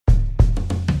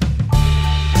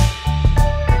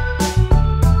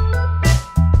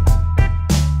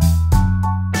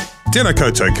Tēnā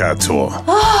koutou katoa.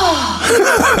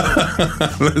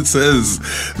 This is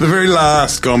the very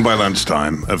last Gone by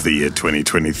Lunchtime of the year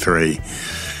 2023.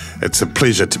 It's a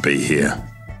pleasure to be here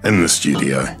in the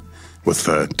studio with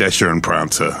the Dasher and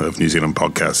Prancer of New Zealand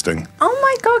podcasting. Oh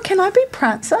my God, can I be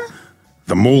Prancer?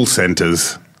 The mall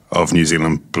centres of New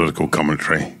Zealand political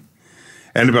commentary.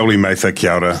 Annabelle Lee-Mather,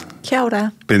 kia ora. Kia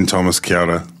ora. Ben Thomas, kia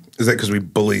ora. Is that because we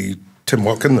bully Tim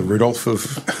Watkin, the Rudolph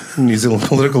of New Zealand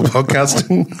political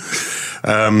podcasting?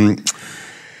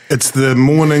 It's the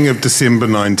morning of December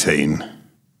 19,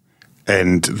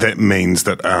 and that means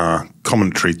that our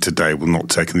commentary today will not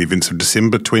take in the events of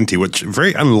December 20, which is a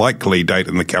very unlikely date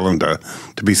in the calendar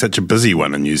to be such a busy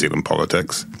one in New Zealand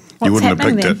politics. You wouldn't have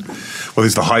picked it. Well,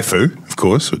 there's the haifu, of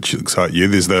course, which will excite you.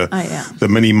 There's the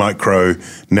mini, micro,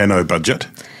 nano budget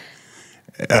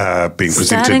being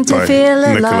presented by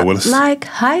Nicola Willis. Like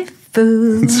haifu.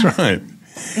 That's right.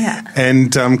 Yeah.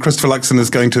 And Christopher Luxon is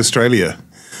going to Australia,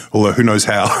 although who knows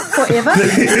how. Forever?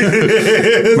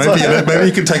 maybe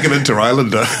you could take an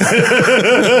Inter-Islander.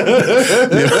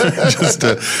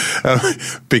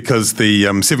 Because the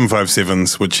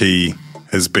 757s, which he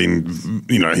has been,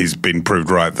 he's been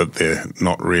proved right that they're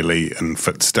not really in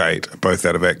fit state, both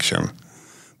out of action.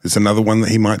 There's another one that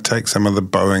he might take, some other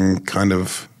Boeing kind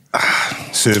of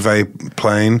survey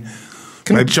plane.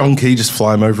 Can John Key just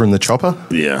fly him over in the chopper?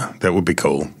 Yeah, that would be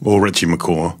cool. Or Richie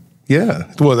McCaw. Yeah,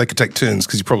 well, they could take turns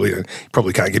because you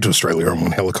probably can't get to Australia on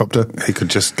one helicopter. He could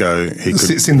just go. He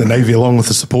could send the Navy along with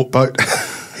the support boat.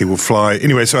 He will fly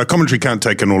anyway. So our commentary can't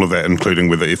take in all of that, including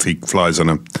whether if he flies in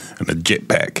a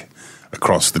jetpack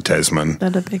across the Tasman.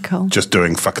 That'd be cool. Just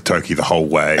doing whakatoki the whole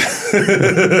way.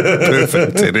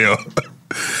 Perfect, te reo.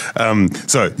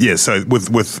 So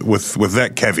with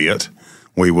that caveat,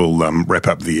 we will wrap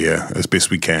up the year as best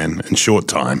we can in short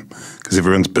time because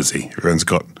everyone's busy. Everyone's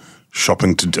got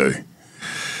shopping to do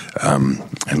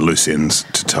and loose ends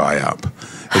to tie up.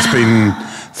 It's been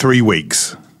 3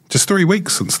 weeks, just 3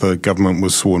 weeks since the government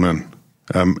was sworn in,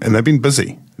 and they've been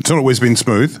busy. It's not always been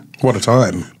smooth. What a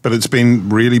time. But it's been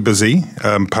really busy.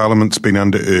 Parliament's been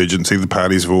under urgency. The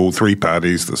parties of all three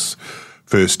parties, this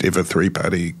first ever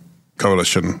three-party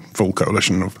coalition, full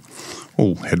coalition of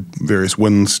all had various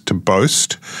wins to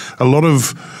boast. A lot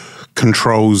of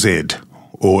Control Z,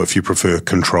 or if you prefer,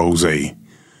 Control Z.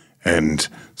 And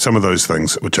some of those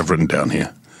things, which I've written down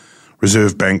here.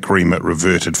 Reserve Bank remit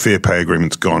reverted, fair pay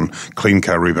agreements gone, clean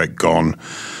car rebate gone,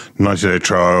 90-day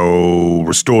trial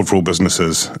restored for all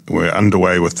businesses. We're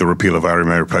underway with the repeal of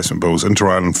RMA replacement bills.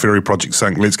 Inter-Island ferry project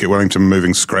sunk. Let's get Wellington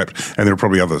moving scrapped. And there are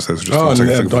probably others. I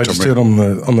just heard on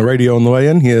the radio on the way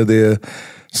in here, they're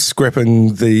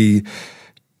scrapping the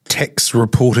tax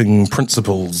reporting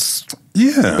principles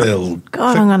bill.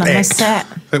 God, I'm going to miss that.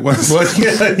 It was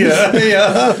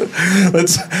yeah.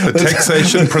 The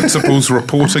Taxation Principles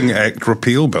Reporting Act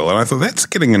repeal bill. And I thought that's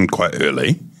getting in quite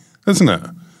early, isn't it?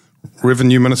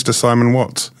 Revenue Minister Simon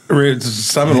Watts.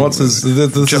 Simon Watts is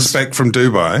just back from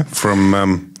Dubai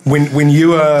from when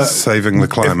you are saving the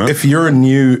climate. If you're a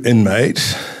new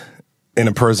inmate in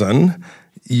a prison,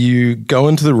 you go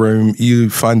into the room, you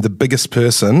find the biggest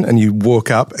person, and you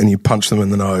walk up and you punch them in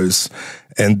the nose.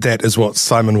 And that is what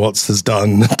Simon Watts has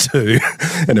done to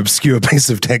an obscure piece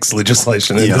of tax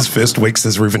legislation in his first weeks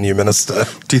as Revenue Minister.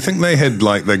 Do you think they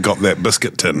got that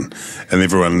biscuit tin and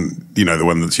everyone, the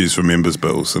one that's used for members'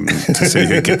 bills and to see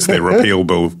who gets their repeal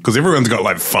bill? Because everyone's got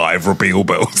like 5 repeal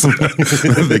bills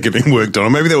they're getting worked on. Or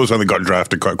maybe that was one that got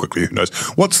drafted quite quickly. Who knows?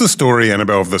 What's the story,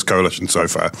 Annabelle, of this coalition so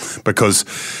far? Because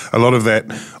a lot of that,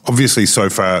 obviously so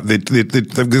far,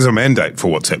 there's a mandate for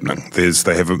what's happening.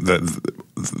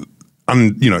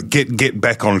 Get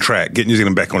back on track, get New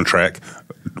Zealand back on track,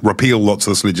 repeal lots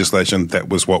of this legislation. That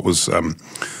was what was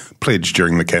pledged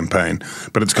during the campaign.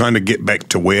 But it's kind of get back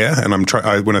to where, and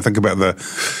when I think about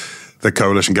the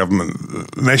coalition government,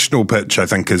 the national pitch, I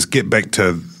think, is get back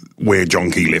to where John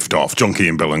Key left off. John Key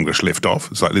and Bill English left off.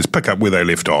 It's like, let's pick up where they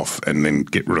left off and then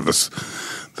get rid of this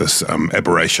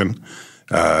aberration.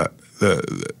 The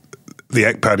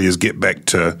ACT Party is get back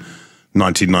to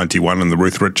 1991 and the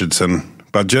Ruth Richardson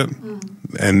budget,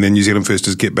 and then New Zealand First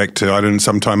is get back to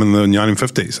sometime in the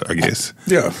 1950s, I guess.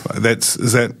 Yeah,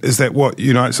 is that what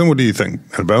unites them? What do you think,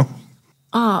 Annabelle?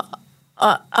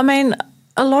 I mean,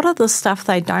 a lot of the stuff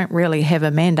they don't really have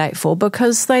a mandate for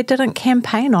because they didn't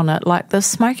campaign on it. Like the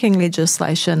smoking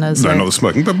legislation is not the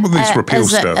smoking, but this repeal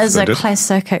stuff is a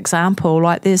classic example.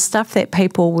 Like there's stuff that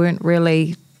people weren't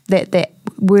really that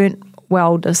weren't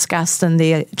well discussed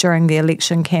during the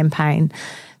election campaign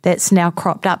that's now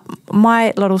cropped up.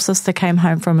 My little sister came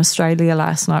home from Australia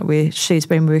last night, where she's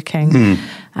been working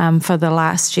for the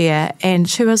last year, and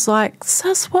she was like,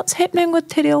 "Sis, what's happening with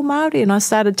Te Reo Māori?" And I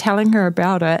started telling her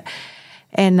about it,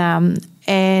 and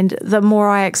the more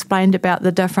I explained about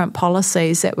the different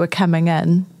policies that were coming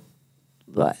in,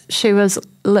 she was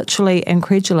literally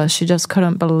incredulous. She just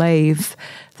couldn't believe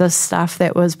the stuff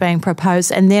that was being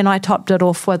proposed. And then I topped it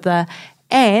off with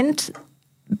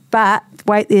but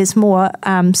wait, there's more,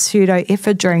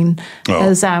 pseudoephedrine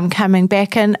is coming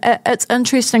back. And it's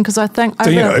interesting because I think...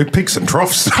 So, peaks and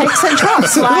troughs. Peaks and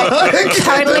troughs,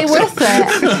 totally worth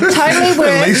it. Totally worth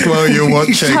it. At least while you're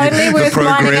watching the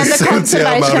progress of Te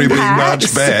Ao Māori being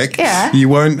marched back, you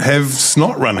won't have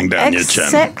snot running down your chin.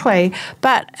 Exactly.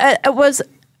 But it was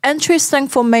interesting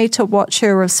for me to watch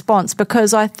her response,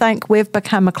 because I think we've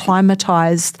become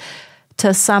acclimatised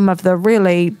to some of the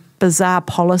really bizarre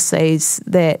policies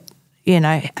that,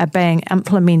 are being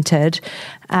implemented.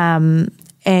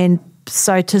 And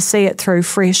so to see it through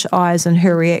fresh eyes and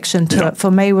her reaction to it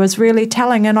for me was really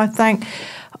telling. And I think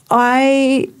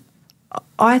I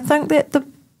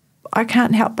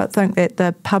can't help but think that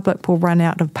the public will run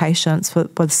out of patience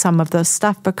with some of this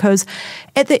stuff, because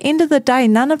at the end of the day,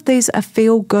 none of these are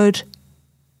feel-good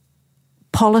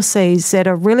policies that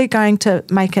are really going to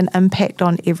make an impact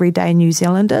on everyday New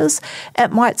Zealanders.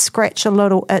 It might scratch a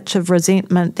little itch of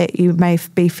resentment that you may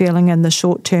be feeling in the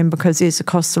short term because there's a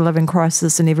cost of living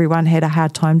crisis and everyone had a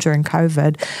hard time during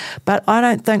COVID. But I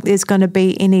don't think there's going to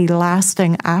be any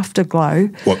lasting afterglow.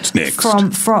 What's next?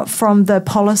 From the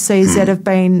policies that have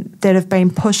been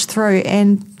pushed through,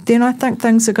 and then I think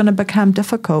things are going to become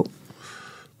difficult.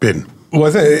 Ben?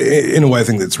 Well, in a way, I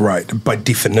think that's right. By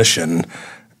definition,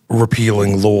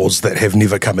 repealing laws that have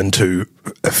never come into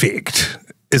effect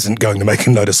isn't going to make a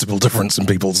noticeable difference in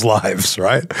people's lives,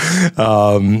 right?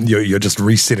 You're just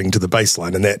resetting to the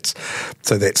baseline, and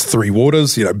that's three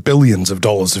waters. Billions of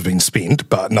dollars have been spent,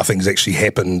 but nothing's actually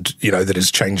happened, that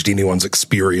has changed anyone's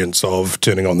experience of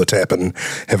turning on the tap and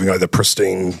having either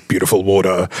pristine, beautiful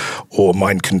water or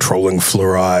mind-controlling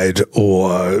fluoride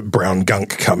or brown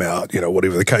gunk come out,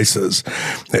 whatever the case is.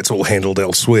 That's all handled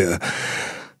elsewhere.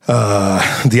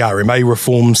 The RMA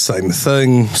reform, same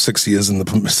thing. 6 years in the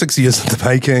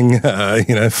making.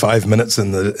 5 minutes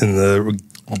in the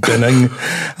beginning.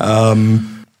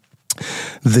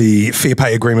 The fair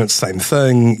pay agreement, same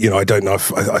thing. I don't know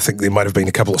if I think there might have been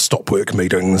a couple of stop work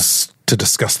meetings to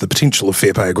discuss the potential of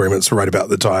fair pay agreements right about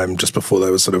the time, just before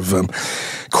they were sort of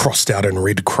crossed out in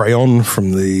red crayon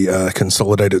from the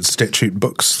consolidated statute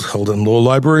books held in law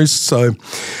libraries. So.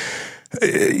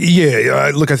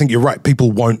 Look, I think you're right.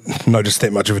 People won't notice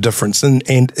that much of a difference. And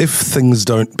if things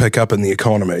don't pick up in the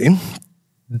economy,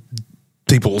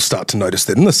 people will start to notice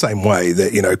that in the same way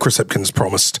that, Chris Hipkins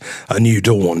promised a new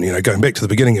dawn. Going back to the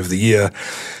beginning of the year,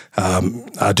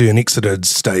 Ardern exited,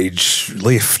 stage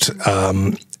left.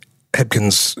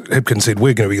 Hipkins said,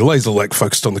 we're going to be laser-like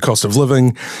focused on the cost of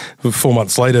living. 4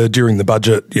 months later, during the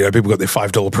budget, people got their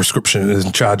 $5 prescription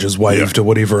charges waived or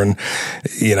whatever. And,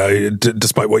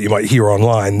 despite what you might hear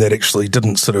online, that actually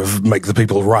didn't sort of make the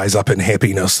people rise up in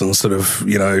happiness and sort of,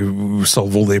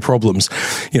 solve all their problems.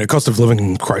 Cost of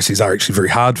living crises are actually very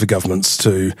hard for governments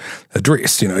to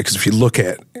address, because if you look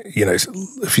at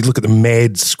the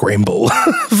mad scramble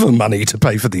for money to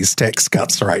pay for these tax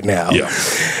cuts right now,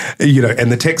 and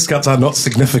the tax cuts are not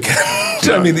significant.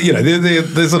 I mean,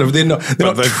 they're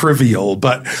not trivial,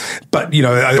 but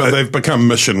they've become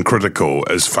mission critical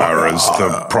as far as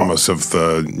the promise of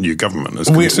the new government is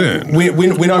concerned.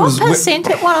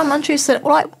 I'm interested,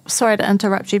 sorry to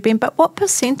interrupt you, Ben, but what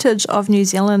percentage of New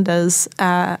Zealanders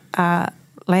are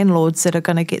landlords that are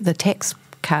going to get the tax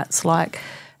cuts?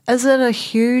 Is it a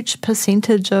huge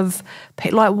percentage of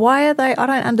people? Why are they? I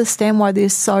don't understand why they're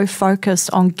so focused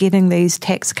on getting these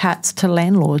tax cuts to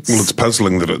landlords. Well, it's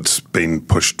puzzling that it's been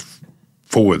pushed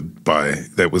forward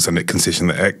that was a net concession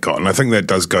that ACT got. And I think that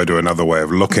does go to another way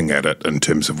of looking at it in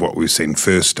terms of what we've seen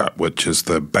first up, which is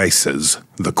the bases,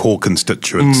 the core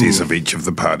constituencies of each of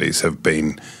the parties have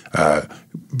been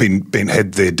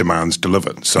had their demands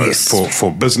delivered. So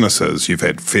for businesses, you've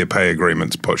had fair pay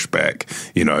agreements pushed back,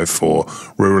 for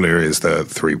rural areas, the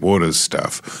Three Waters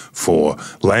stuff. For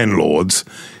landlords,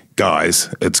 guys,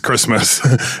 it's Christmas.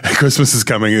 Christmas is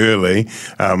coming early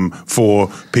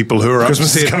for people who are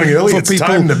Christmas upset. is coming early. It's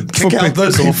time to kick out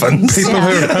those orphans. People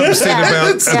who are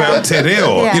upset about te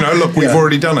reo. Yeah. You know, look, we've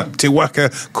already done it. Te waka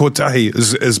kotahi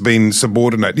has been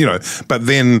subordinate, you know. But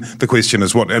then the question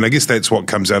is what, and I guess that's what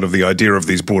comes out of the idea of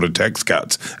these border tax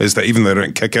cuts, is that even though they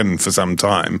don't kick in for some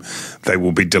time, they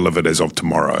will be delivered as of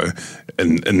tomorrow.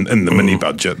 In the mini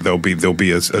budget, there'll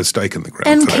be a stake in the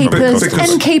ground.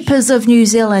 Innkeepers of New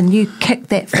Zealand, you kick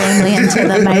that family into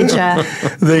the major.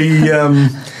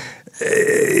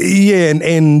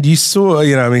 And you saw,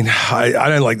 you know, I mean, I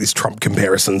don't like these Trump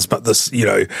comparisons, but this, you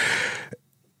know,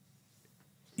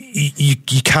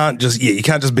 you can't just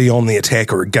be on the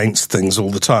attack or against things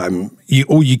all the time.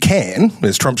 You can,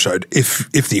 as Trump showed, if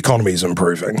the economy is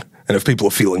improving and if people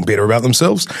are feeling better about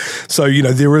themselves. So, you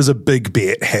know, there is a big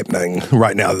bet happening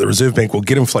right now. The Reserve Bank will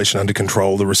get inflation under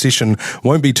control. The recession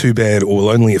won't be too bad or will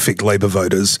only affect Labour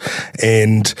voters.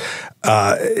 And,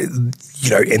 you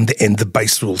know, and the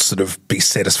base will sort of be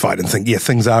satisfied and think, yeah,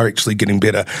 things are actually getting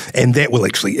better. And that will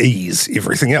actually ease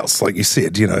everything else. Like you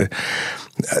said, you know,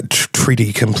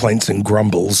 treaty complaints and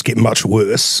grumbles get much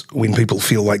worse when people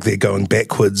feel like they're going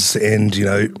backwards and, you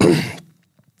know,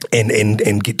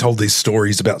 and get told these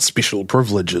stories about special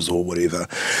privileges or whatever.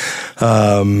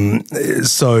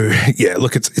 So yeah,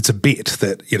 look, it's a bet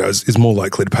that, you know, is more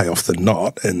likely to pay off than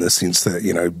not, in the sense that,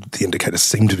 you know, the indicators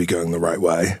seem to be going the right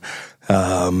way.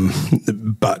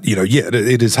 But, you know, yeah,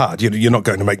 it is hard. You're not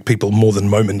going to make people more than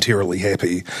momentarily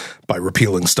happy by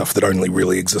repealing stuff that only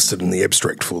really existed in the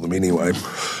abstract for them anyway.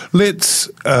 Let's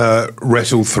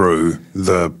rattle through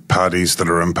the parties that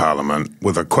are in Parliament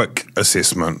with a quick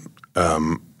assessment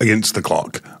against the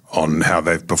clock on how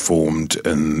they've performed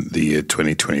in the year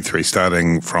 2023,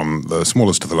 starting from the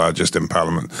smallest to the largest in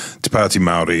Parliament, Te Pāti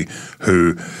Māori,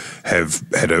 who have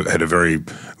had a very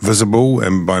visible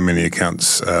and by many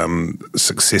accounts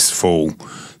successful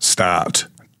start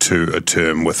to a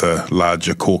term with a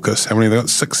larger caucus. How many have they got?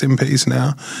 6 MPs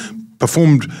now?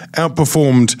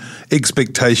 Outperformed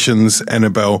expectations,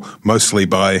 Annabelle, mostly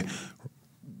by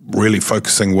really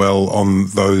focusing well on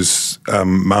those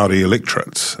Māori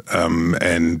electorates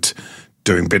and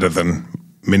doing better than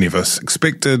many of us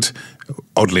expected.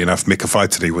 Oddly enough, Meka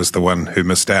Whaitiri was the one who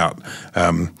missed out.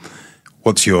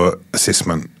 What's your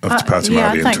assessment of Te Pāti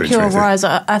Māori in 2023? I think you're right.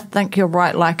 I think you're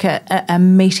right. Like a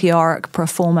meteoric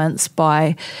performance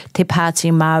by Te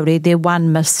Pāti Māori. Their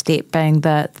one misstep being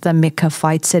the Meka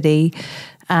Whaitiri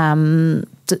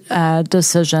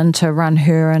decision to run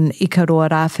her in Ikaroa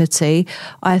Rāwhiti.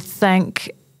 I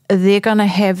think they're going to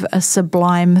have a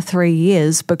sublime 3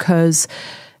 years, because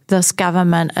this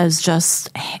government is just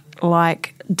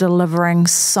like delivering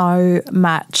so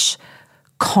much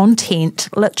content,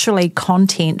 literally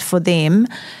content for them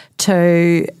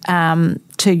to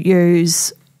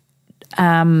use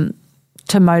to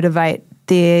motivate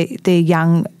their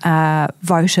young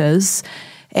voters.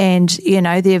 And, you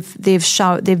know,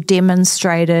 they've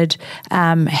demonstrated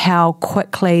how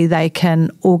quickly they can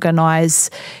organise,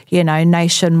 you know,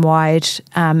 nationwide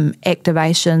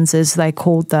activations, as they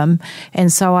called them.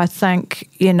 And so I think,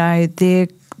 you know, they're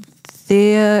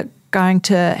going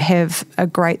to have a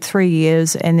great 3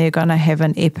 years, and they're going to have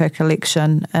an epic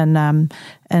election in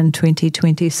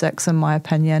 2026, in my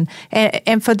opinion.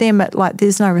 And for them,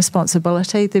 there's no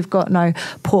responsibility. They've got no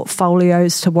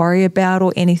portfolios to worry about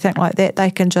or anything like that.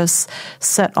 They can just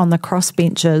sit on the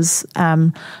crossbenches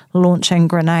launching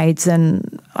grenades.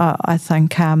 And I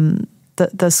think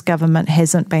that this government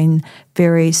hasn't been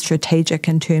very strategic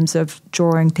in terms of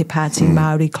drawing Te Pāti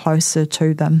Māori closer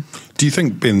to them. Do you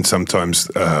think, Ben, sometimes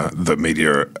the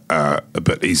media are a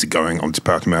bit easygoing on Te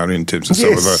Pāti Māori in terms of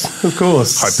some of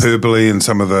the hyperbole and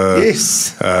some of the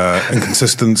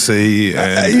inconsistency?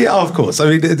 Yeah, of course. I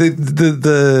mean,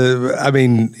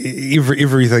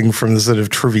 everything from the sort of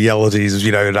trivialities of,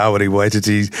 you know, Rawiri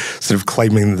Waititi sort of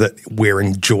claiming that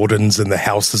wearing Jordans in the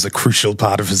house is a crucial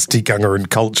part of his tikanga and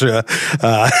culture,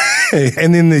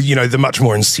 and then the much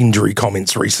more incendiary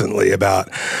comments recently about,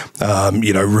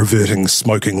 you know, reverting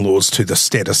smoking laws to the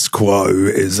status quo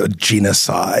is a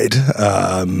genocide.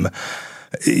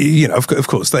 You know, of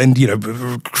course, and, you know,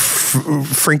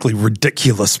 frankly,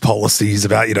 ridiculous policies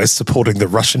about, you know, supporting the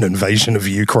Russian invasion of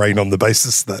Ukraine on the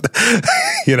basis that,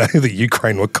 you know, the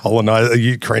Ukrainians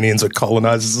are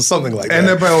colonizers or something like that.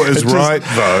 Annabelle is right,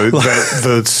 though, that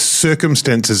the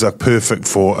circumstances are perfect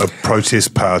for a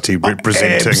protest party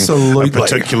representing a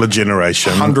particular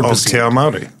generation 100%. of Te Ao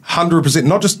Māori. 100%,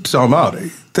 not just Te Ao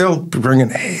Māori. They'll bring in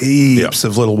heaps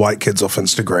of little white kids off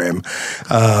Instagram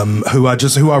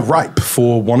who are ripe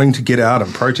for wanting to get out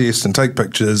and protest and take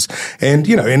pictures and,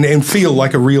 and feel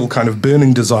like a real kind of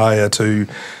burning desire to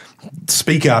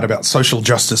speak out about social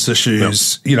justice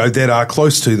issues, that are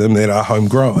close to them, that are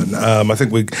homegrown. I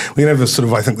think we can have a sort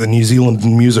of, the New Zealand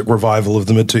music revival of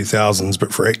the mid-2000s,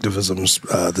 but for activism's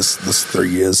this 3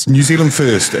 years. New Zealand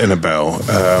First, Annabelle,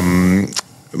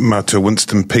 Mata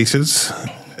Winston Peters,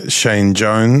 Shane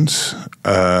Jones,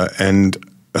 and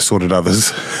assorted others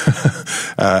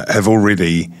have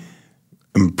already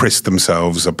impressed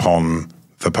themselves upon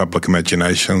the public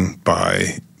imagination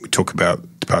by, we talk about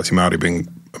Te Pāti Māori being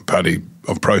a party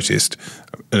of protest.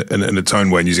 In its own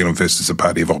way, New Zealand First is a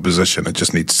party of opposition. It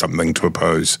just needs something to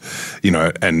oppose,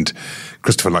 and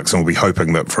Christopher Luxon will be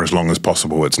hoping that for as long as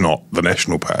possible it's not the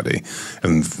National Party,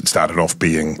 and it started off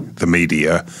being the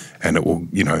media, and it will,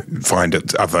 find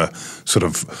its other sort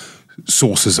of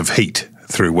sources of heat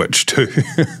through which to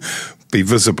be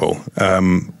visible.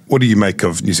 What do you make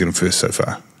of New Zealand First so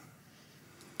far?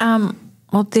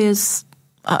 Well,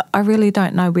 I really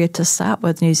don't know where to start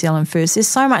with New Zealand First. There's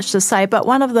so much to say, but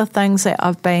one of the things that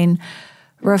I've been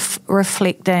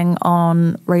reflecting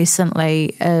on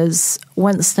recently is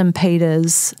Winston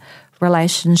Peters'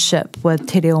 relationship with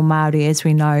Te Reo Māori. As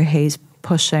we know, he's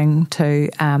pushing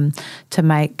to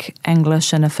make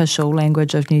English an official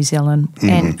language of New Zealand.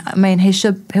 And I mean,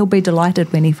 he'll be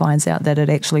delighted when he finds out that it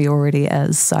actually already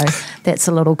is. So that's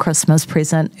a little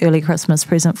early Christmas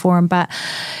present for him. But,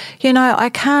 I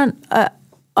can't,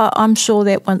 I'm sure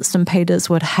that Winston Peters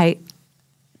would hate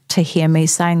to hear me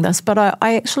saying this, but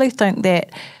I actually think that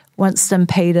Winston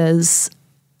Peters'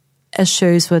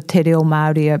 issues with Te Reo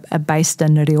Māori are based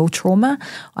in real trauma.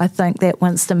 I think that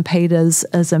Winston Peters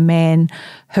is a man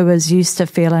who is used to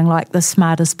feeling like the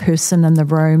smartest person in the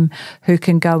room, who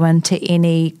can go into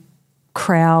any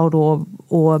crowd or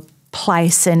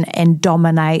place and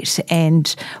dominate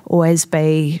and always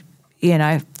be,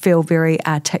 feel very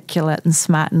articulate and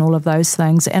smart and all of those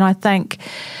things. And I think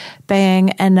being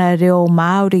in a reo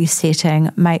Māori setting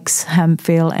makes him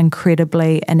feel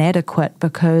incredibly inadequate,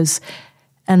 because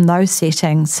in those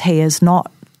settings he is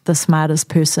not the smartest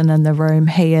person in the room.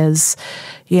 He is,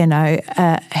 he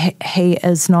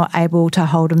is not able to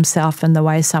hold himself in the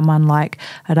way someone like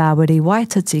Rawiri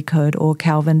Waititi could, or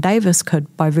Calvin Davis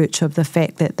could, by virtue of the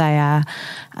fact that they are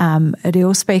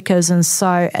reo speakers. And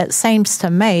so it seems to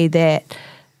me that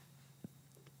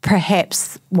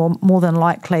perhaps, well, more than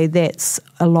likely, that's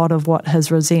a lot of what his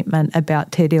resentment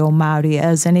about Te Reo Māori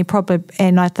is. And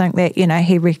I think that,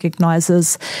 he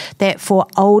recognises that for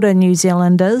older New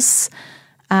Zealanders,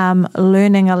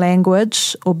 learning a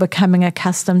language or becoming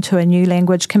accustomed to a new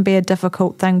language can be a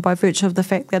difficult thing, by virtue of the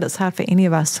fact that it's hard for any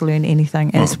of us to learn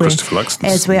anything as we're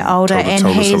older. And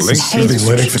he's been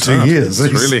learning for 2 years.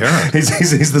 It's really hard.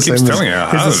 He's the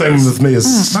same with me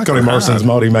as Scotty Morrison's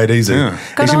Māori Made Easy. Yeah.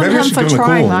 Good on him for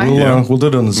trying, though. We'll do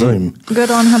it on Zoom.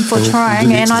 Good on him for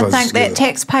trying. And I think that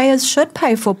taxpayers should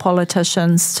pay for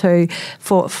politicians for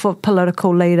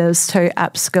political leaders to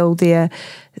upskill their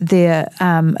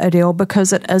reo,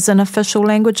 because it is an official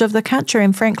language of the country.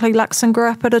 And frankly, Luxon grew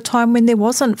up at a time when there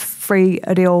wasn't free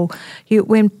reo,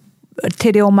 when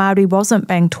Te Reo Māori wasn't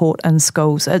being taught in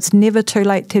schools. It's never too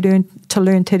late to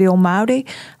learn Te Reo Māori.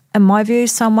 In my view,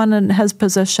 someone in his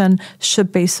position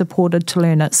should be supported to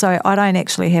learn it. So I don't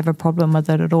actually have a problem with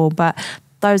it at all. But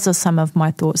those are some of my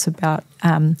thoughts about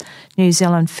New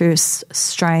Zealand First's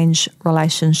strange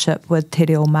relationship with Te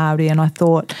Reo Māori. And I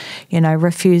thought,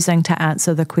 refusing to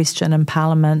answer the question in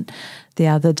Parliament the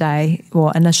other day,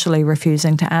 or initially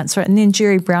refusing to answer it, and then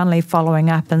Jerry Brownlee following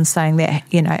up and saying that,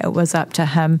 it was up to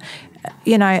him,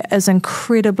 is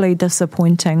incredibly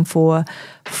disappointing for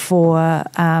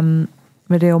reo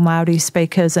Māori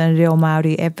speakers and reo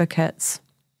Māori advocates.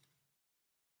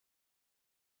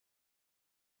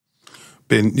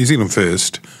 Ben, New Zealand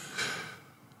First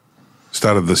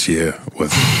started this year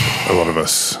with a lot of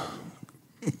us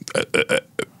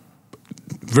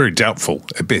very doubtful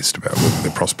at best about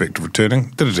the prospect of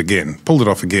returning. Did it again, pulled it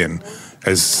off again,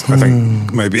 as I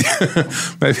think maybe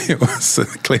it was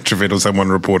Cletcheved or someone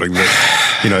reporting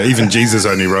that, even Jesus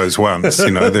only rose once.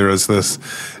 There is this.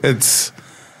 It's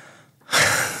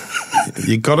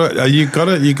you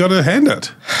gotta hand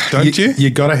it, don't you? You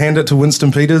gotta hand it to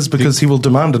Winston Peters, because he will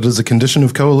demand it as a condition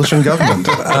of coalition government.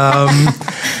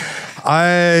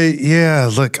 I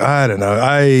don't know.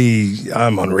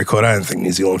 I'm on record. I don't think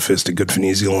New Zealand First are good for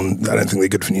New Zealand. I don't think they're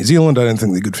good for New Zealand. I don't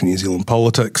think they're good for New Zealand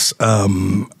politics.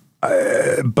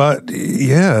 But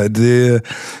yeah,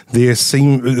 there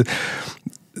seem.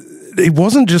 it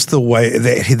wasn't just the way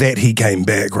that he came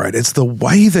back, right? It's the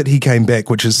way that he came back,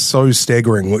 which is so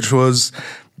staggering, which was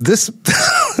this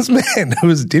man who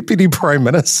was Deputy Prime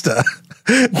Minister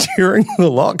during the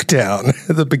lockdown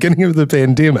at the beginning of the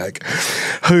pandemic,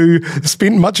 who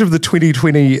spent much of the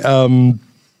 2020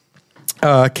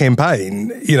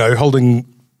 campaign, holding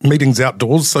meetings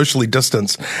outdoors, socially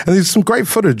distanced. And there's some great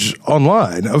footage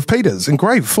online of Peters in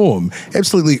great form,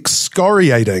 absolutely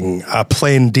excoriating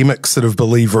plandemic sort of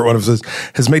believer at one of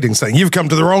his meetings, saying, "You've come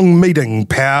to the wrong meeting,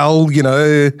 pal, you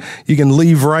can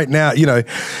leave right now,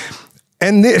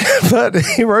 And then, but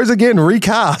he rose again,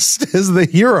 recast as the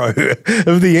hero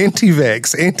of the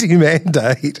anti-vax,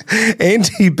 anti-mandate,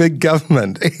 anti-big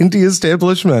government,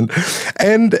 anti-establishment.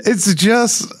 And it's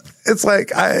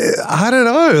like, I don't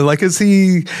know, like, is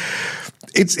he...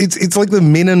 It's like the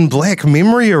Men in Black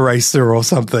memory eraser or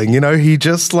something, he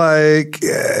just like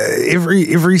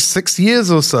every 6 years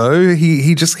or so,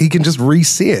 he can just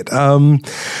reset.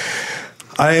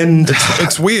 And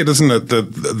it's weird, isn't it?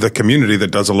 The community that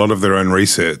does a lot of their own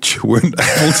research weren't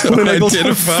able to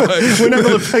identify.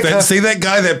 See that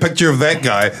guy, that picture of that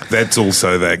guy, that's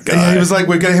also that guy. Yeah, he was like,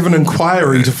 we're going to have an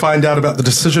inquiry to find out about the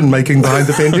decision making behind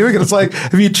the pandemic. And it's like,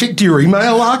 have you checked your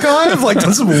email archive? Like,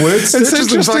 done some word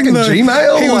searches in fucking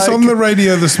Gmail? He was on the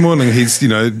radio this morning. He's,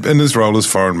 in his role as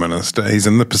foreign minister, he's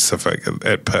in the Pacific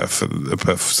at Perth, the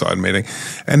Perth side meeting,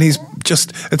 and he's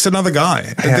just, it's another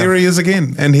guy. Yeah. There he is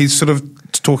again, and he's sort of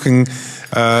talking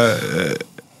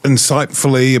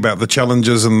insightfully about the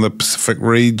challenges in the Pacific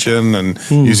region and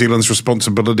New Zealand's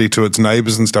responsibility to its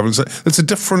neighbours and stuff. It's a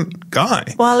different guy.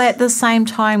 While at the same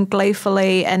time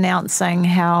gleefully announcing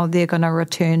how they're going to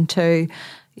return to,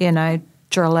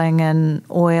 drilling and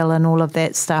oil and all of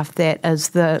that stuff that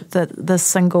is the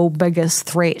single biggest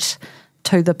threat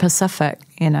to the Pacific,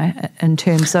 in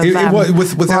terms of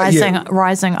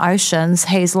rising oceans.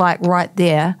 He's like right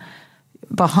there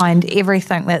behind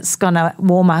everything that's going to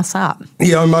warm us up.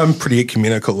 Yeah, I'm pretty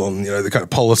ecumenical on, the kind of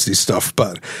policy stuff,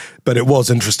 but it was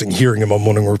interesting hearing him on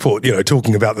Morning Report,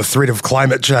 talking about the threat of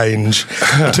climate change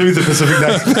to the Pacific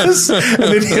neighbours.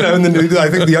 And then, I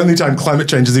think the only time climate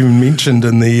change is even mentioned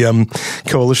in the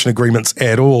coalition agreements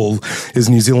at all is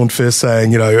New Zealand First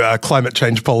saying, climate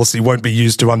change policy won't be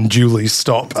used to unduly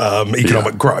stop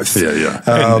economic growth. Yeah.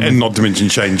 And not to mention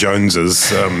Shane Jones's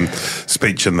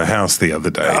speech in the House the other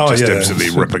day,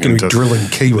 absolutely ripping into drilling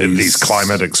Kiwis. These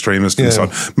climate extremists and so on.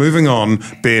 Moving on,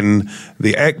 Ben,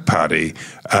 the ACT Party,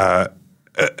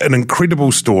 an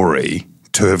incredible story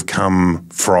to have come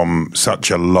from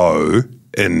such a low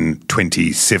in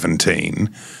 2017,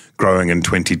 growing in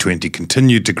 2020,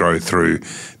 continued to grow through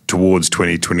towards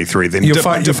 2023. Then you'll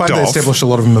find they established a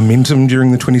lot of momentum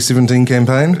during the 2017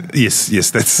 campaign. Yes,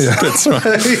 that's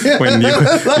right. When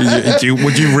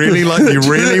would you really want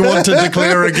to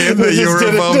declare again that you were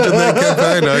involved in that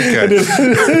campaign? Okay.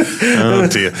 Oh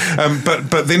dear.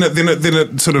 But then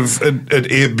it sort of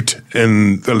it ebbed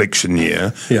in election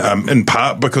year. Yeah. In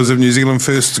part because of New Zealand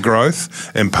First's growth,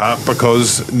 in part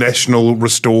because National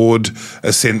restored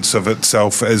a sense of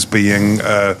itself as being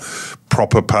a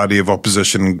proper party of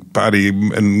opposition, party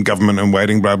in government and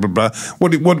waiting, blah blah blah. How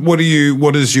do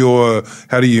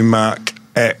you mark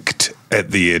ACT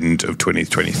at the end of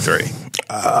 2023?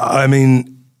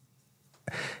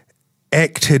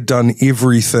 ACT had done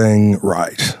everything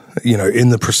right. In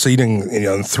the preceding,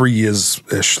 in 3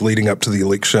 years-ish leading up to the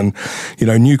election,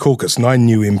 new caucus, 9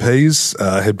 new MPs,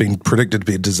 had been predicted to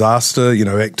be a disaster.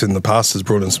 ACT in the past has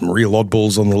brought in some real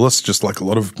oddballs on the list, just like a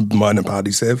lot of minor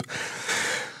parties have.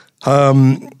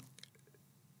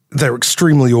 They were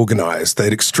extremely organised. They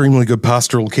had extremely good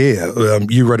pastoral care.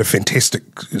 You wrote a fantastic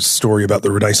story about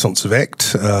the Renaissance of ACT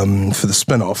for the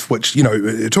Spinoff, which,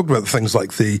 it talked about things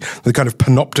like the kind of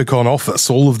panopticon office.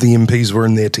 All of the MPs were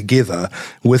in there together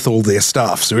with all their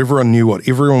staff. So everyone knew what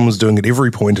everyone was doing at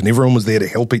every point and everyone was there to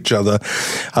help each other.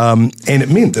 And it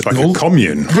meant that... Like a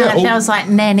commune. Yeah, that was like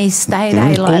nanny state,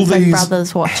 like Big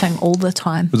Brothers watching all the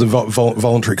time. It was a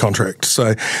voluntary contract.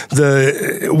 So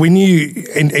we knew...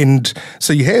 And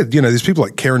so you had, there's people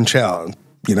like Karen Chow,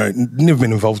 never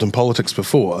been involved in politics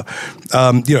before,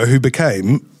 who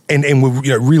became and were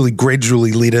really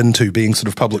gradually led into being sort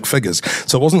of public figures.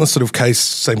 So it wasn't the sort of case,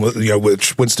 same with,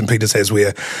 which Winston Peters has,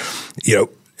 where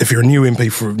if you're a new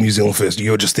MP for New Zealand First,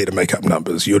 you're just there to make up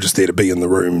numbers. You're just there to be in the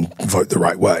room, vote the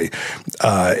right way.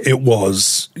 It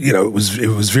was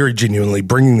very genuinely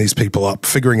bringing these people up,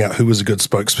 figuring out who was a good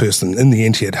spokesperson. In the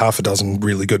end, he had half a dozen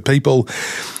really good people.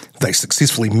 They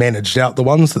successfully managed out the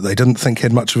ones that they didn't think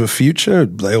had much of a future.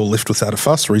 They all left without a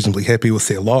fuss, reasonably happy with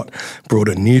their lot, brought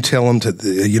in new talent on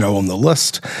the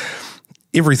list.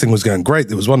 everything was going great.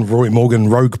 There was one Roy Morgan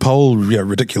rogue poll,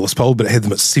 ridiculous poll, but it had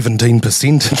them at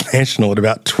 17% national at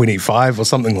about 25 or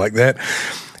something like that.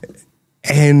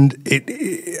 And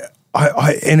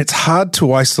it's hard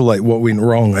to isolate what went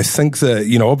wrong. I think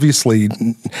that, obviously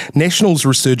National's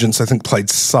resurgence, I think, played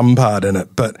some part in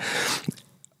it, but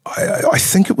I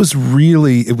think it was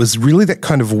really that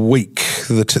kind of week,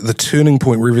 the turning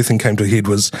point where everything came to a head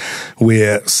was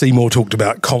where Seymour talked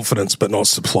about confidence but not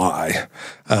supply.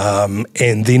 And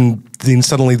then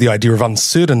suddenly the idea of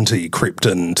uncertainty crept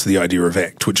into the idea of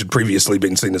ACT, which had previously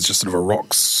been seen as just sort of a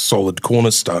rock solid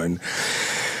cornerstone.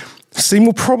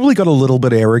 Seymour probably got a little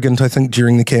bit arrogant, I think,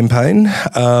 during the campaign.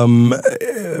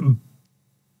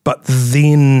 But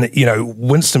then,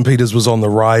 Winston Peters was on the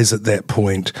rise at that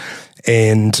point,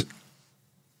 and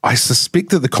I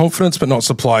suspect that the confidence but not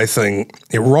supply thing,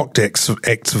 it rocked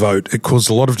ACT's vote. It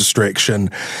caused a lot of distraction.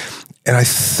 And I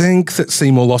think that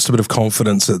Seymour lost a bit of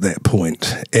confidence at that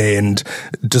point and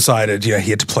decided, he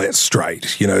had to play it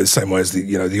straight, the same way as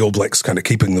the All Blacks kind of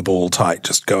keeping the ball tight,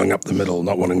 just going up the middle,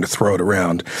 not wanting to throw it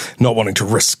around, not wanting to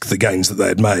risk the gains that they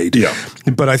had made. Yeah.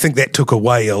 But I think that took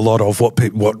away a lot of what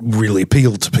really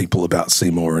appealed to people about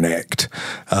Seymour and ACT.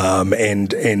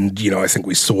 And I think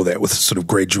we saw that with a sort of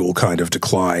gradual kind of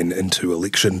decline into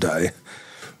election day.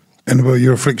 And about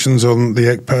your reflections on the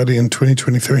ACT Party in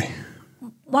 2023?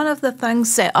 One of the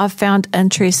things that I've found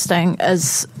interesting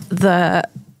is the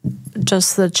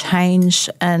change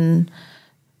in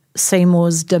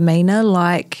Seymour's demeanour.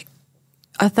 Like,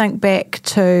 I think back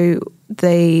to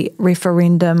the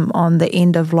referendum on the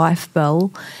end of life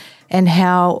bill and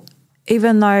how,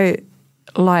 even though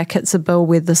it's a bill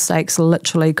where the stakes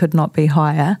literally could not be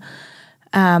higher,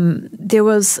 there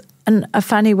was in a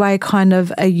funny way kind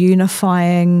of a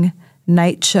unifying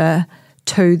nature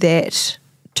to that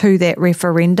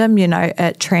referendum.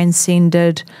 It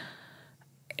transcended,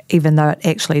 even though it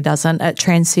actually doesn't, it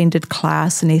transcended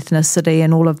class and ethnicity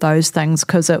and all of those things,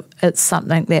 because it's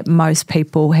something that most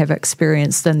people have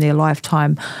experienced in their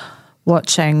lifetime,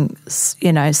 watching,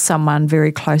 someone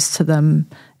very close to them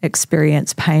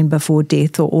experience pain before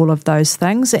death or all of those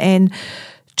things. And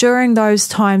during those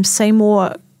times,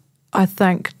 Seymour, I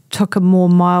think, took a more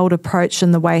mild approach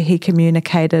in the way he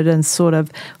communicated and sort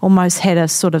of almost had a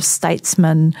sort of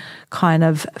statesman kind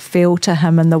of feel to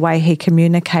him in the way he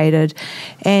communicated.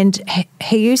 And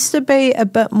he used to be a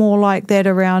bit more like that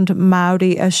around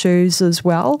Māori issues as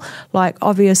well. Like,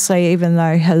 obviously, even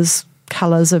though his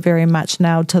colours are very much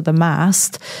nailed to the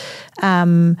mast,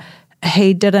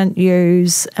 he didn't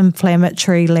use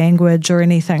inflammatory language or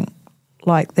anything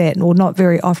like that, or not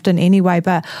very often anyway.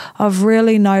 But I've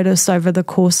really noticed over the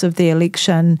course of the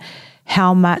election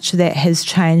how much that has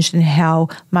changed and how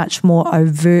much more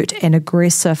overt and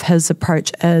aggressive his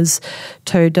approach is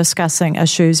to discussing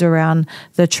issues around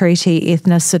the treaty,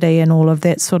 ethnicity and all of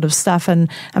that sort of stuff. And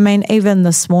I mean, even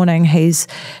this morning he's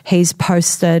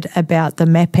posted about the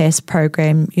MAPAS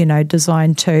program,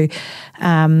 designed to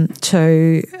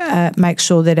make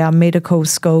sure that our medical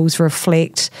schools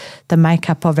reflect the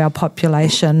makeup of our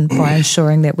population by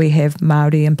ensuring that we have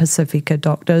Māori and Pasifika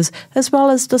doctors, as well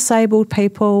as disabled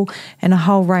people and a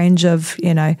whole range of,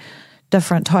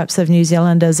 different types of New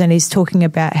Zealanders. And he's talking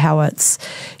about how it's,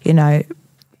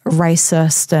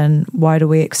 racist and why do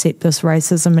we accept this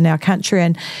racism in our country.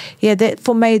 And yeah, that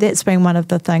for me, that's been one of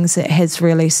the things that has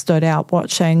really stood out,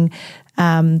 watching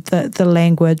the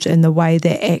language and the way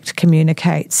that ACT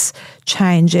communicates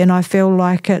change. And I feel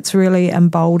like it's really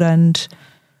emboldened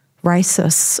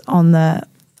racists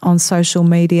on social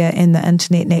media and the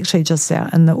internet, and actually just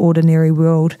out in the ordinary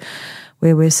world,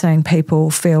 where we're seeing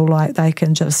people feel like they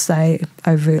can just say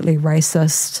overtly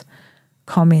racist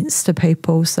comments to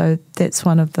people. So that's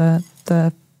one of the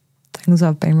things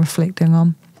I've been reflecting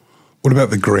on. What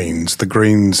about the Greens? The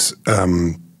Greens,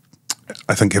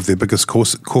 I think, have their biggest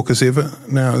caucus ever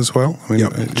now as well. I mean,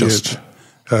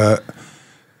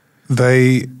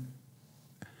 they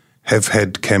have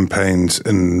had campaigns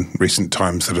in recent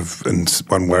times that have, in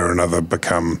one way or another,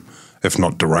 become, if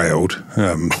not derailed,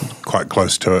 quite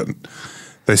close to it.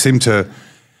 They seem to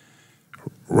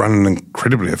run an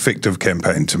incredibly effective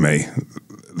campaign to me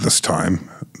this time.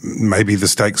 Maybe the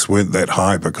stakes weren't that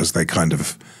high because they kind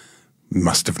of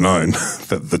must have known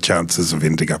that the chances of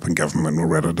ending up in government were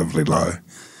relatively low.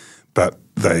 But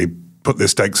they put their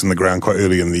stakes in the ground quite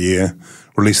early in the year,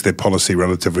 released their policy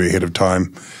relatively ahead of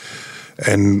time,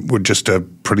 and were just a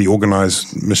pretty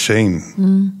organised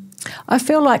machine. I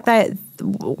feel like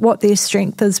what their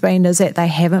strength has been is that they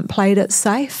haven't played it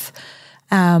safe.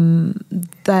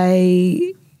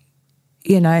 They,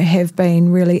 have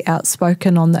been really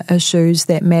outspoken on the issues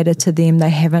that matter to them. They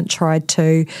haven't tried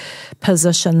to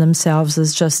position themselves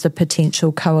as just a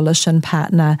potential coalition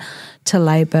partner to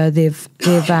Labour. They've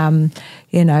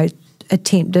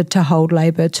attempted to hold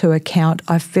Labour to account.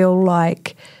 I feel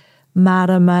like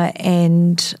Marama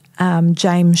and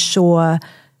James Shaw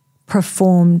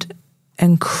performed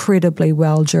incredibly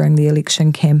well during the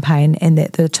election campaign, and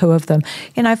that the two of them,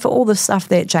 for all the stuff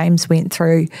that James went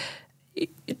through,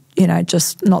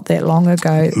 just not that long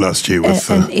ago. Last year with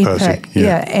an the epic, party.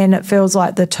 Yeah. And it feels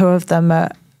like the two of them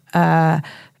are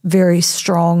very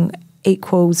strong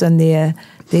equals in their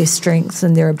strengths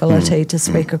and their ability to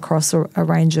speak across a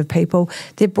range of people.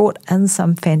 They've brought in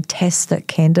some fantastic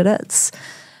candidates.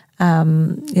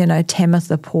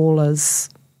 Tamitha Paul is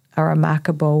a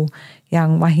remarkable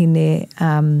young wahine,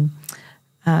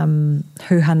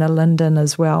 Huhana Linden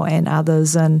as well, and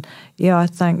others. And I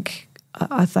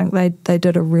think they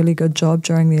did a really good job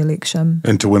during the election.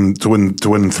 And to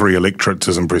win 3 electorates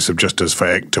is impressive. Just as for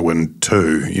ACT to win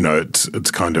 2,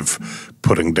 it's kind of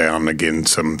putting down again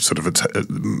some sort of it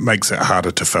makes it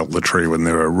harder to fell the tree when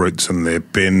there are roots in there.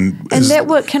 Ben,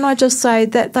 can I just say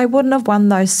that they wouldn't have won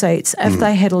those seats if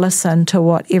they had listened to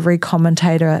what every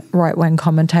right-wing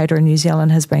commentator in New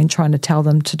Zealand has been trying to tell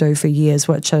them to do for years,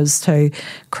 which is to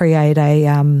create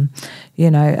a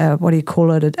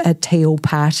teal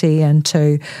party and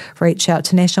to reach out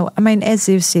to National. I mean, as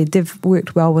they've said, they've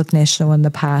worked well with National in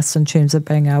the past in terms of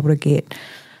being able to get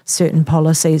certain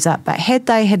policies up. But had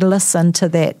they listened to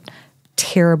that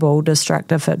terrible,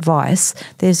 destructive advice,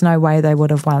 there's no way they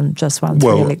would have won 3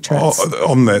 electorates.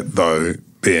 On that though,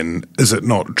 Ben, is it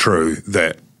not true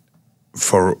that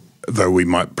though we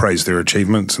might praise their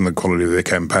achievements and the quality of their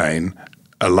campaign,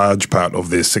 a large part of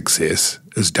their success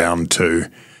is down to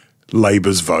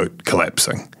Labour's vote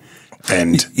collapsing?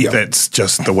 And that's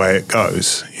just the way it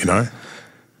goes,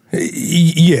 Yeah,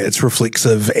 it's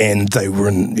reflexive, and they were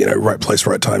in right place,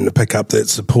 right time to pick up that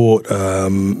support.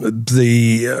 It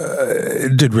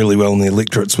did really well in the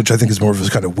electorates, which I think is more of a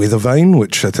kind of weather vane,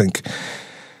 which I think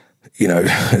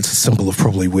it's a symbol of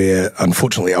probably where,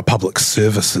 unfortunately, our public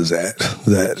service is at.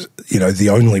 That the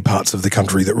only parts of the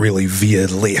country that really veered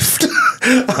left.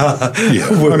 I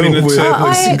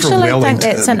actually think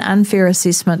that's an unfair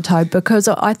assessment, Toby, because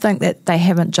I think that they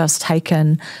haven't just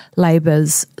taken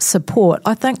Labour's support.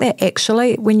 I think that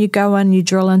actually when you go in, you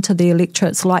drill into the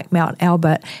electorates like Mount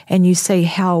Albert and you see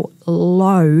how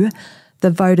low the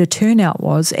voter turnout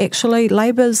was, actually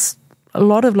a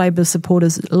lot of Labour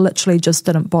supporters literally just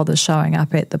didn't bother showing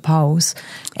up at the polls.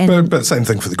 But same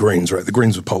thing for the Greens, right? The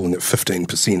Greens were polling at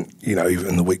 15%,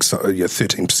 in the weeks,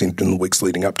 13% in the weeks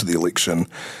leading up to the election,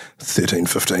 13,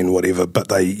 15, whatever. But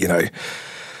they, as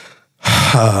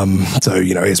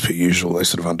per usual, they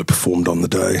sort of underperformed on the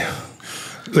day.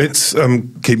 Let's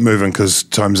keep moving because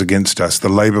time's against us. The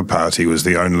Labour Party was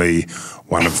the only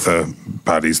one of the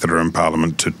parties that are in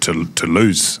Parliament to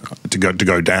lose, to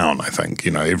go down. I think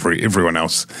everyone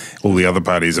else, all the other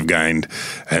parties have gained,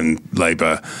 and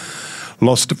Labour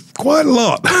lost quite a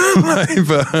lot.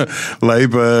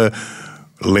 Labour,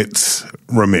 let's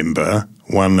remember,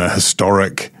 won a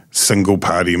historic single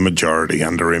party majority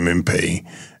under MMP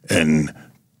in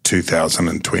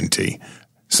 2020.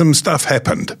 Some stuff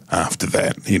happened after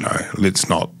that, let's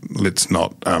not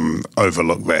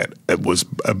overlook that. It was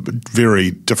a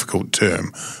very difficult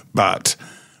term, but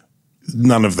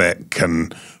none of that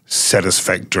can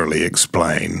satisfactorily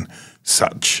explain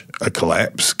such a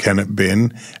collapse, can it,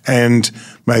 Ben? And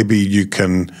maybe you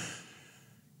can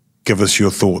give us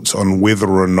your thoughts on whether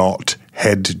or not,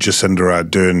 had Jacinda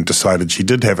Ardern decided she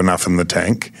did have enough in the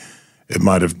tank, it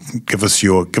might have give us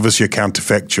your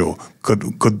counterfactual.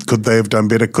 Could they have done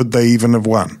better? Could they even have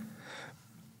won?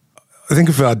 I think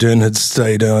if Ardern had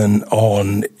stayed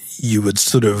on, you would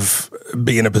sort of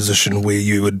be in a position where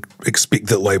you would expect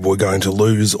that Labour were going to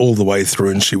lose all the way through,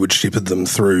 and she would shepherd them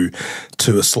through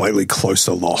to a slightly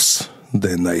closer loss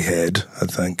than they had. I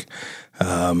think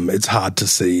it's hard to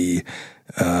see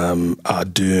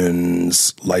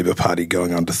Ardern's Labour Party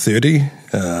going under 30.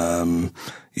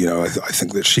 I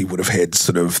think that she would have had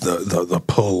sort of the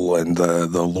pull and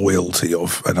the loyalty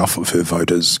of enough of her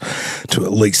voters to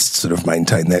at least sort of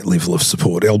maintain that level of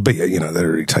support, albeit, they'd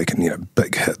already taken,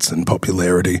 big hits in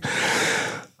popularity.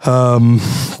 You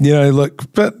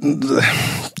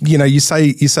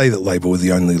say that Labour were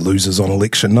the only losers on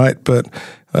election night, but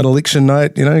At election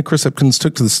night, Chris Hipkins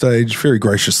took to the stage, very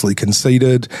graciously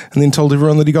conceded, and then told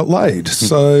everyone that he got laid.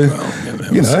 So,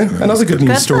 another good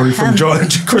news story from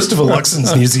Christopher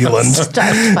Luxon's New Zealand.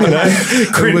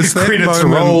 Credits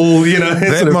roll.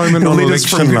 That moment on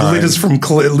election night.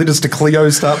 Letters to Cleo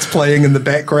starts playing in the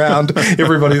background.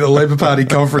 Everybody at the Labour Party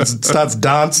conference starts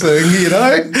dancing.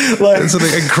 It's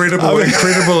an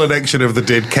incredible enaction of the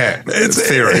dead cat. It's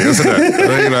theory, isn't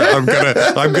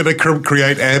it? I'm gonna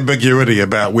create ambiguity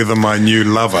about whether my new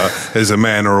lover is a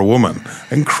man or a woman.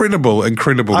 Incredible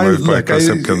move by Chris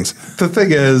Hipkins. The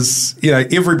thing is,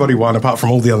 everybody won apart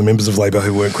from all the other members of Labour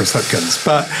who weren't Chris Hipkins.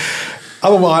 But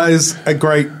otherwise, a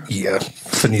great year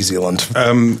for New Zealand.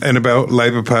 And about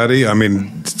Labour Party,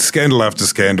 scandal after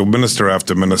scandal, minister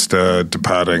after minister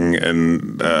departing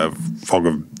in fog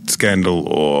of scandal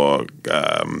or, in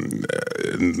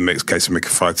the next case of Mika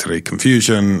Whaitiri,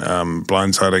 confusion,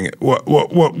 blindsiding.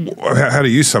 How do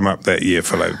you sum up that year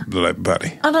for the Labour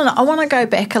Party? I don't know. I want to go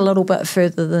back a little bit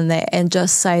further than that and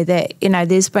just say that,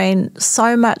 there's been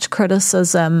so much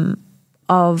criticism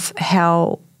of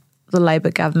how the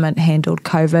Labour government handled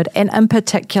COVID, and in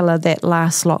particular that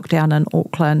last lockdown in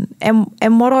Auckland.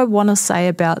 And what I want to say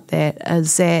about that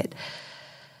is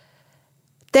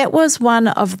that was one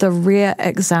of the rare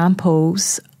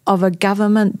examples of a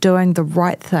government doing the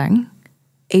right thing,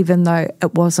 even though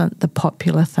it wasn't the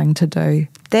popular thing to do.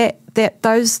 That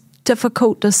those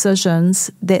difficult decisions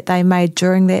that they made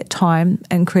during that time,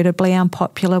 incredibly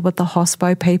unpopular with the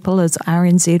hospo people, as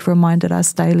RNZ reminded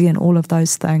us daily, and all of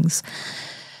those things.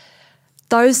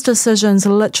 Those decisions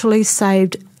literally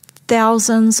saved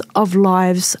thousands of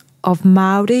lives of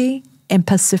Māori and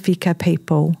Pasifika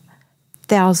people.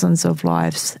 Thousands of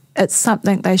lives. It's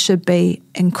something they should be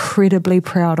incredibly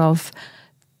proud of.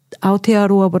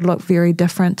 Aotearoa would look very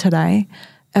different today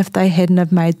if they hadn't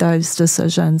have made those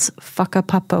decisions.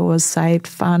 Whakapapa was saved,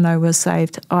 whānau was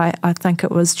saved. I think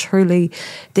it was truly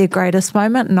their greatest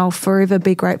moment, and I'll forever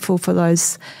be grateful for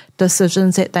those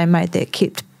decisions that they made that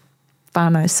kept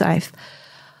whānau safe.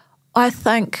 I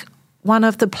think one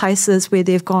of the places where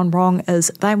they've gone wrong is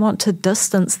they want to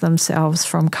distance themselves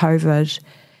from COVID.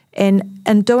 And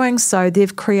in doing so,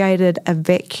 they've created a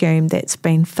vacuum that's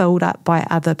been filled up by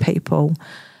other people.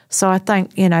 So I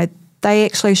think, they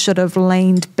actually should have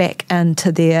leaned back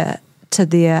into their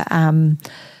COVID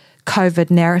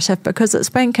narrative, because it's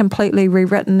been completely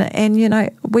rewritten.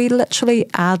 And, we literally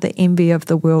are the envy of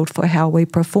the world for how we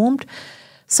performed.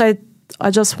 So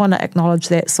I just want to acknowledge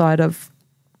that side of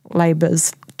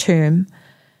Labour's term.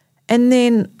 And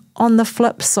then on the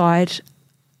flip side,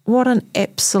 what an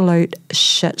absolute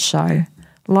shit show.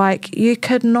 You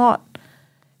could not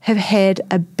have had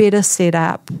a better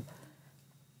setup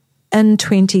in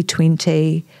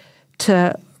 2020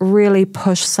 to really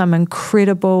push some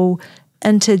incredible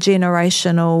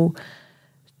intergenerational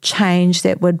change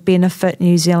that would benefit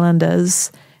New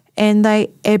Zealanders. And they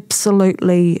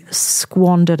absolutely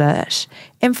squandered it,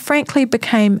 and frankly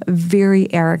became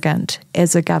very arrogant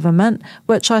as a government,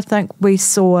 which I think we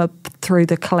saw through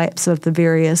the collapse of the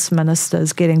various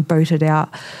ministers getting booted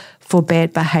out for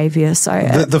bad behaviour. So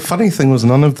the funny thing was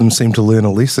none of them seemed to learn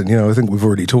a lesson. I think we've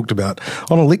already talked about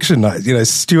on election night,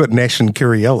 Stuart Nash and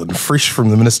Kerry Allen, fresh from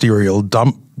the ministerial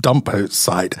dump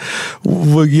site,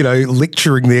 were,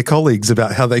 lecturing their colleagues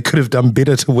about how they could have done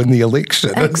better to win the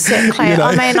election. Exactly.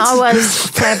 I was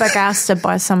flabbergasted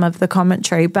by some of the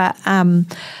commentary, but and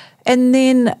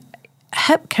then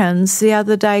Hipkins the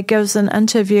other day gives an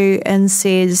interview and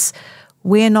says,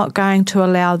 we're not going to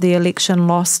allow the election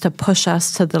loss to push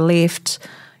us to the left.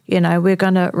 We're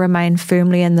going to remain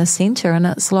firmly in the centre. And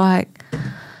it's like,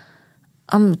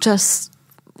 I'm just,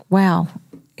 wow.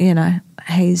 It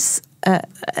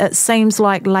seems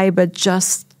like Labour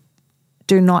just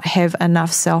do not have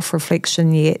enough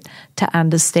self-reflection yet to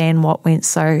understand what went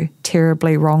so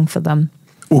terribly wrong for them.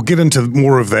 We'll get into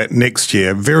more of that next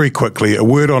year. Very quickly, a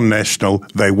word on National.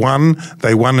 They won.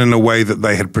 They won in a way that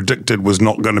they had predicted was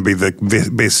not going to be the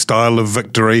best style of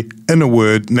victory. In a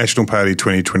word, National Party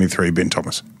 2023, Ben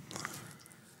Thomas.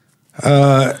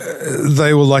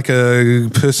 They were like a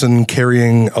person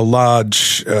carrying a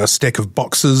large stack of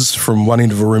boxes from one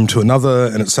end of a room to another,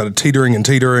 and it started teetering, and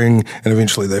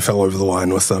eventually they fell over the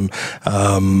line with them.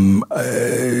 I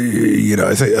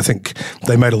think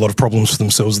they made a lot of problems for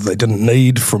themselves that they didn't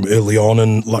need from early on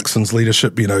in Luxon's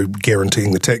leadership,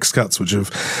 guaranteeing the tax cuts, which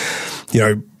have,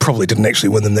 probably didn't actually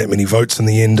win them that many votes in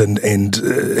the end, and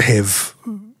have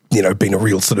been a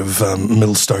real sort of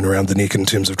millstone around the neck in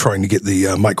terms of trying to get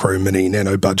the micro, mini,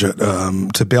 nano budget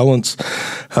to balance.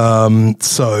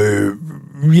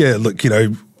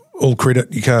 All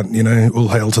credit. You can't, all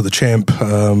hail to the champ.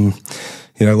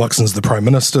 Luxon's the Prime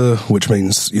Minister, which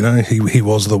means, he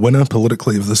was the winner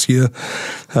politically of this year.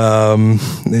 And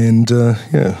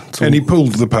he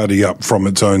pulled the party up from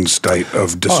its own state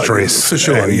of distress for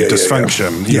sure. and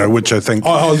dysfunction, which I think...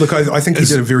 look, I think he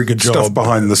did a very good job. Stuff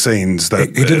behind the scenes.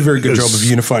 That he did a very good job of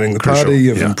unifying the party,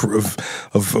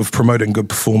 of promoting good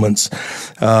performance.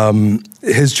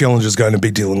 His challenge is going to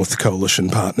be dealing with the coalition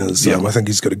partners. I think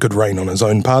he's got a good rein on his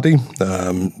own party.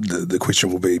 The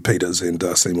question will be Peters and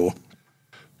Seymour.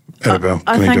 Annabelle,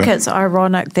 I think it's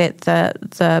ironic that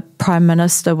the Prime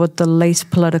Minister with the least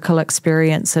political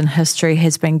experience in history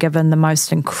has been given the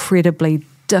most incredibly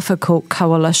difficult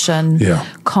coalition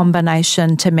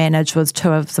combination to manage with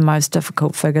two of the most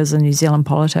difficult figures in New Zealand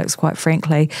politics, quite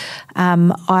frankly.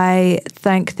 I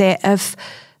think that if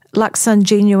Luxon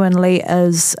genuinely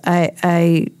is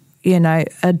a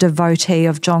devotee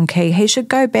of John Key, he should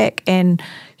go back and,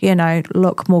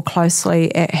 look more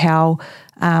closely at how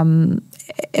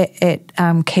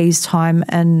at Key's time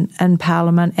in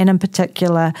Parliament, and in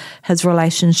particular his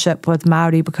relationship with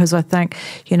Māori, because I think,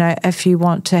 if you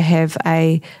want to have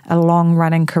a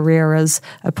long-running career as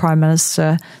a Prime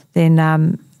Minister,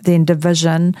 then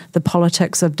division, the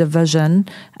politics of division,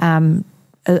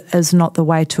 is not the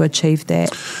way to achieve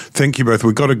that. Thank you both.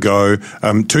 We've got to go.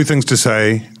 Two things to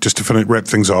say, just to wrap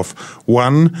things off.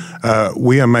 One,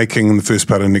 we are making in the first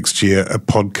part of next year a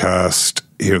podcast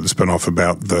here at the Spinoff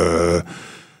about the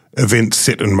events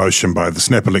set in motion by the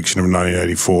snap election of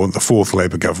 1984, the fourth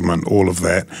Labour government, all of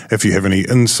that. If you have any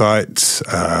insights,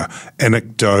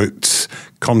 anecdotes,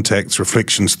 contacts,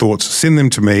 reflections, thoughts, send them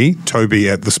to me,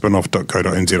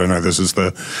 toby@thespinoff.co.nz. I know this is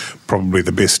probably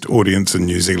the best audience in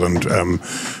New Zealand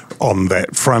on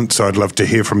that front, so I'd love to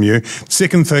hear from you.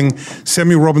 Second thing,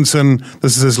 Samuel Robinson,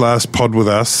 this is his last pod with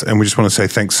us, and we just want to say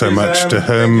thanks so much to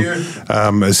him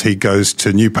as he goes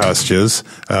to new pastures.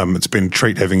 It's been a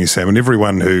treat having you, Sam, and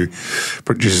everyone who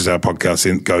produces our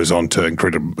podcast goes on to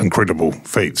incredible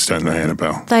feats, don't they,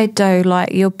 Annabelle? They do.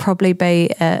 You'll probably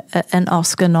be an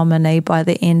Oscar nominee by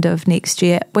the end of next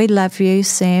year. We love you,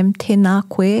 Sam. Tēnā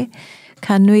koe.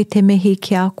 Ka nui te mihi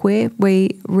ki a koe.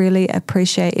 We really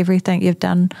appreciate everything you've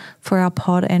done for our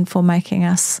pod and for making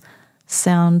us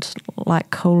sound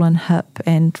cool and hip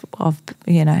and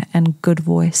and good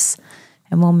voice.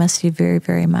 And we'll miss you very,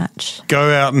 very much.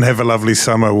 Go out and have a lovely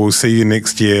summer. We'll see you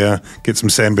next year. Get some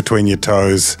sand between your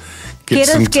toes. Get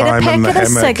some time in the hammock. Get a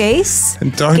packet of ciggies.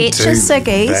 And don't get do your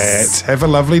ciggies. that. Have a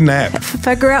lovely nap.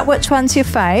 Figure out which one's your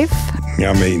fave.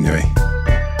 Ngā mihi nui.